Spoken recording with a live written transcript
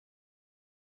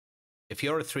If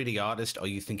you're a 3D artist or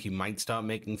you think you might start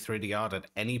making 3D art at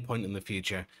any point in the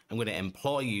future, I'm going to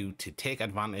implore you to take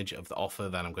advantage of the offer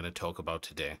that I'm going to talk about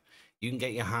today. You can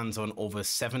get your hands on over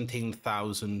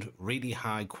 17,000 really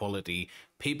high quality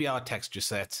PBR texture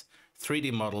sets,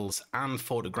 3D models and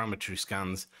photogrammetry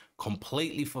scans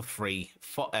completely for free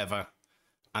forever.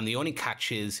 And the only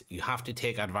catch is you have to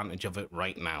take advantage of it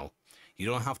right now. You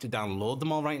don't have to download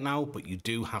them all right now, but you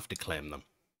do have to claim them.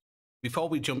 Before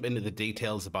we jump into the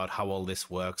details about how all this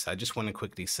works, I just want to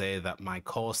quickly say that my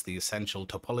course, The Essential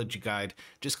Topology Guide,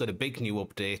 just got a big new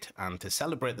update, and to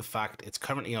celebrate the fact it's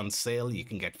currently on sale, you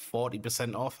can get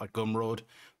 40% off at Gumroad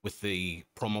with the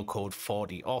promo code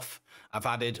 40OFF. I've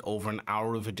added over an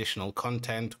hour of additional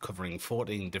content covering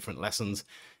 14 different lessons.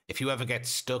 If you ever get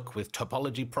stuck with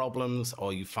topology problems,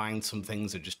 or you find some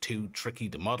things are just too tricky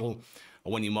to model,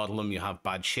 or when you model them you have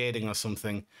bad shading or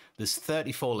something, there's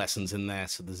 34 lessons in there,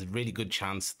 so there's a really good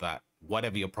chance that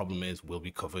whatever your problem is will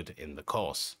be covered in the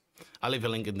course. I'll leave a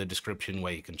link in the description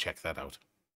where you can check that out.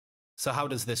 So how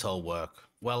does this all work?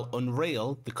 Well,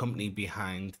 Unreal, the company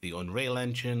behind the Unreal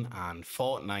Engine and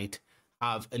Fortnite,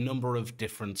 have a number of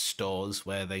different stores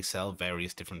where they sell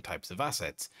various different types of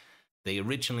assets. They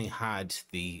originally had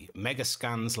the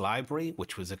Megascans library,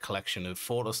 which was a collection of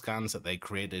photo scans that they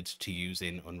created to use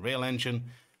in Unreal Engine.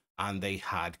 And they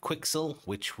had Quixel,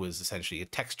 which was essentially a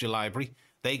texture library.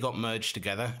 They got merged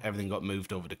together. Everything got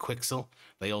moved over to Quixel.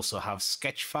 They also have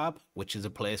Sketchfab, which is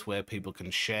a place where people can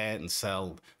share and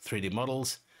sell 3D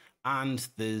models. And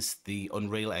there's the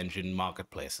Unreal Engine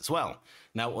marketplace as well.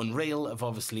 Now, Unreal have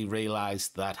obviously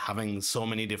realized that having so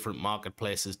many different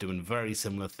marketplaces doing very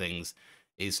similar things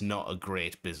is not a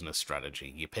great business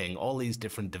strategy. You're paying all these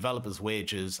different developers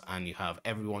wages and you have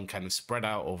everyone kind of spread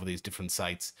out over these different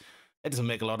sites. It doesn't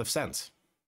make a lot of sense.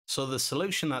 So the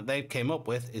solution that they came up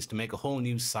with is to make a whole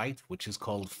new site, which is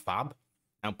called Fab.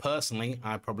 Now, personally,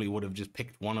 I probably would have just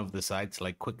picked one of the sites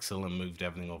like Quixel and moved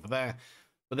everything over there,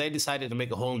 but they decided to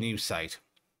make a whole new site.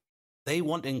 They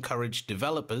want to encourage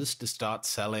developers to start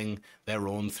selling their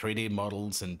own 3D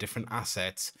models and different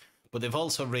assets, but they've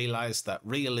also realized that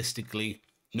realistically,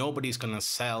 nobody's going to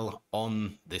sell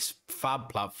on this Fab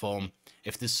platform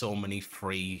if there's so many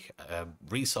free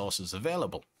resources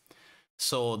available.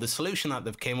 So the solution that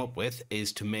they've came up with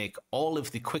is to make all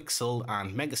of the Quixel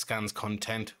and Megascans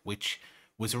content, which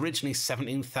was originally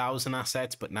 17,000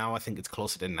 assets, but now I think it's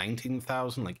closer to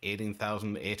 19,000, like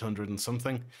 18,800 and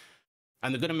something.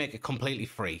 And they're going to make it completely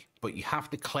free, but you have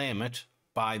to claim it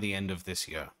by the end of this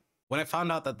year. When I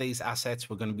found out that these assets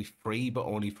were going to be free, but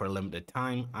only for a limited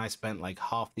time, I spent like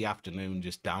half the afternoon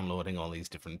just downloading all these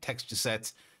different texture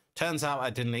sets. Turns out I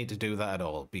didn't need to do that at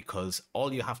all, because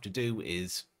all you have to do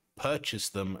is purchase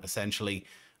them essentially,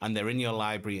 and they're in your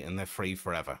library and they're free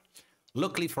forever.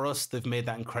 Luckily for us, they've made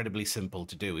that incredibly simple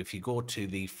to do. If you go to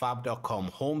the fab.com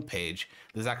homepage,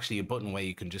 there's actually a button where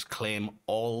you can just claim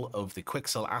all of the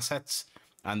Quixel assets,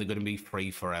 and they're going to be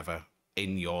free forever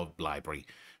in your library.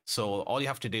 So all you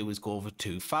have to do is go over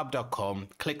to fab.com,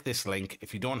 click this link.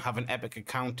 If you don't have an Epic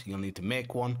account, you'll need to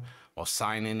make one or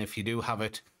sign in if you do have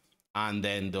it, and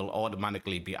then they'll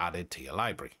automatically be added to your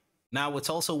library. Now, it's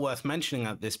also worth mentioning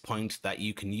at this point that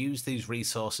you can use these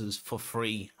resources for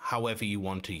free however you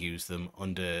want to use them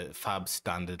under Fab's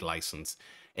standard license.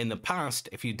 In the past,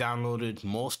 if you downloaded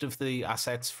most of the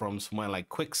assets from somewhere like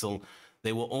Quixel,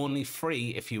 they were only free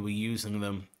if you were using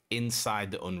them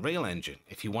inside the Unreal Engine.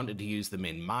 If you wanted to use them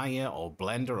in Maya or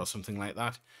Blender or something like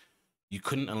that, you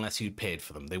couldn't unless you paid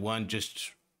for them. They weren't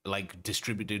just like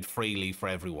distributed freely for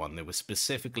everyone. They were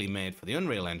specifically made for the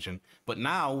Unreal Engine, but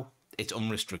now it's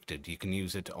unrestricted. You can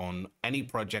use it on any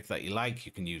project that you like.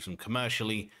 You can use them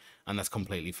commercially, and that's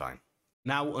completely fine.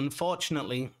 Now,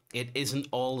 unfortunately, it isn't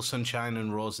all sunshine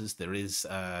and roses. There is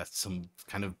some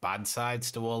kind of bad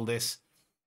sides to all this.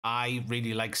 I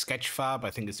really like Sketchfab. I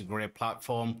think it's a great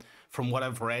platform. From what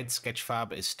I've read,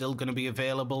 Sketchfab is still going to be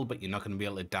available, but you're not going to be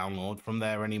able to download from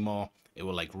there anymore. It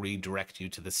will like redirect you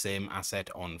to the same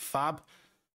asset on Fab,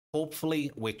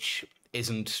 hopefully, which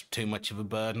isn't too much of a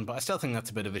burden, but I still think that's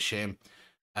a bit of a shame.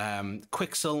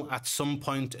 Quixel at some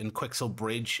point and Quixel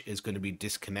Bridge is going to be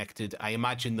disconnected. I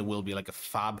imagine there will be like a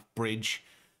Fab bridge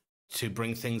to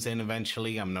bring things in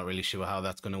eventually. I'm not really sure how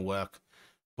that's going to work,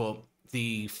 but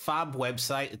the Fab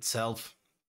website itself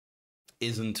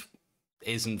isn't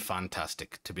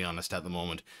fantastic, to be honest, at the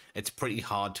moment. It's pretty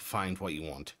hard to find what you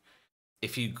want.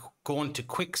 If you go into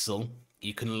Quixel,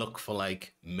 you can look for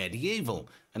like medieval,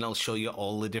 and I'll show you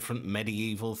all the different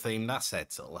medieval themed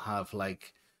assets. It'll have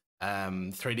like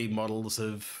 3D models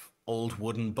of old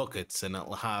wooden buckets, and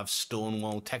it'll have stone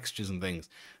wall textures and things.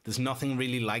 There's nothing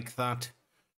really like that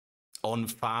on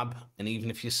Fab, and even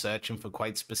if you're searching for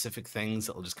quite specific things,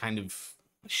 it'll just kind of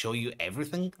show you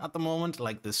everything at the moment.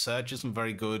 Like, the search isn't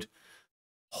very good.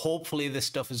 Hopefully this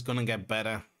stuff is going to get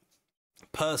better.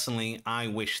 Personally, I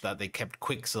wish that they kept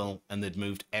Quixel and they'd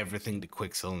moved everything to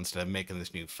Quixel instead of making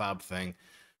this new Fab thing.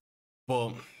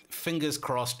 But fingers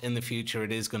crossed, in the future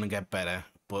it is going to get better.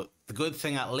 But the good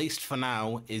thing, at least for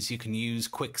now, is you can use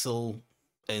Quixel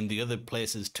and the other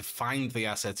places to find the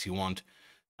assets you want,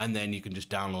 and then you can just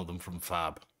download them from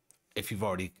Fab. If you've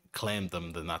already claimed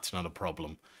them, then that's not a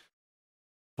problem.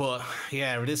 But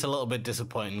yeah, it is a little bit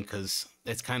disappointing because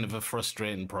it's kind of a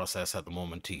frustrating process at the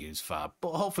moment to use Fab.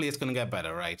 But hopefully it's going to get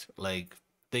better, right? Like,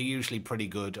 they're usually pretty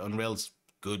good. Unreal's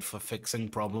good for fixing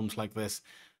problems like this.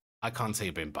 I can't see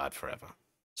it being bad forever.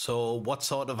 So what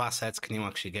sort of assets can you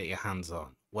actually get your hands on?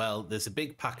 Well, there's a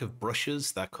big pack of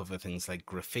brushes that cover things like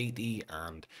graffiti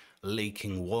and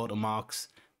leaking watermarks.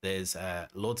 There's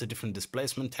loads of different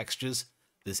displacement textures.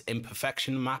 There's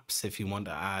imperfection maps if you want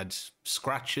to add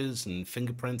scratches and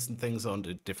fingerprints and things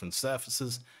onto different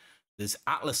surfaces. There's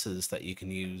atlases that you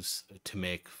can use to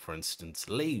make, for instance,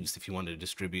 leaves. If you want to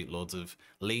distribute loads of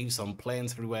leaves on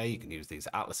planes everywhere, you can use these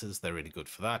atlases. They're really good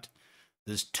for that.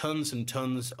 There's tons and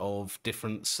tons of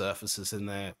different surfaces in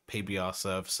there, PBR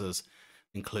surfaces,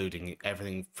 including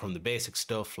everything from the basic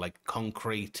stuff like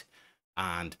concrete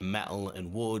and metal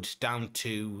and wood, down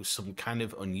to some kind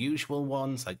of unusual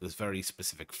ones, like there's very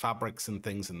specific fabrics and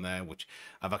things in there, which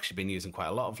I've actually been using quite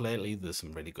a lot of lately. There's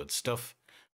some really good stuff.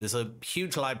 There's a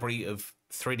huge library of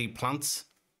 3D plants.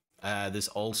 There's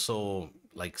also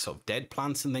like sort of dead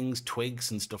plants and things,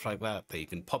 twigs and stuff like that you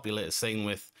can populate a scene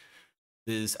with.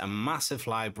 There's a massive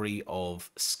library of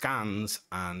scans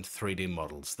and 3D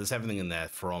models. There's everything in there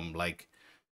from like,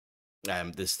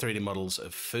 there's 3D models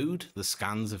of food, the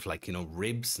scans of like, you know,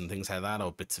 ribs and things like that,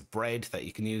 or bits of bread that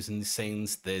you can use in these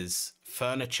scenes. There's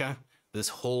furniture. There's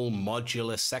whole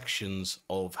modular sections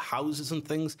of houses and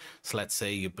things. So let's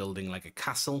say you're building like a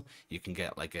castle, you can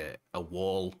get like a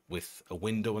wall with a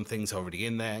window and things already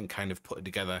in there and kind of put it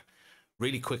together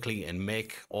really quickly and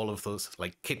make all of those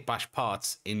like kit bash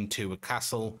parts into a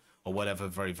castle or whatever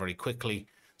very, very quickly.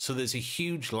 So there's a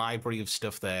huge library of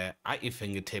stuff there at your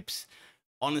fingertips.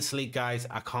 Honestly, guys,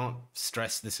 I can't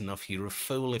stress this enough. You're a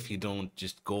fool if you don't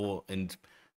just go and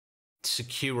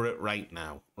secure it right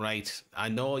now, right? I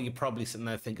know you're probably sitting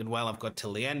there thinking, well, I've got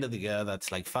till the end of the year.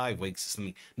 That's like 5 weeks or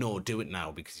something. No, do it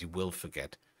now because you will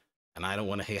forget. And I don't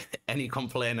want to hear any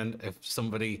complaining if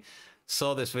somebody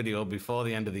saw this video before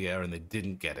the end of the year and they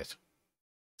didn't get it.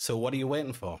 So what are you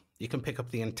waiting for? You can pick up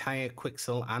the entire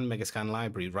Quixel and Megascan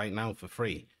library right now for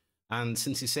free. And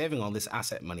since you're saving all this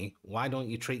asset money, why don't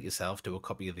you treat yourself to a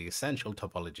copy of the Essential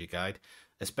Topology Guide,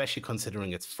 especially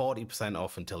considering it's 40%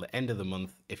 off until the end of the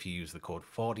month if you use the code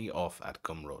 40OFF at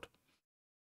Gumroad.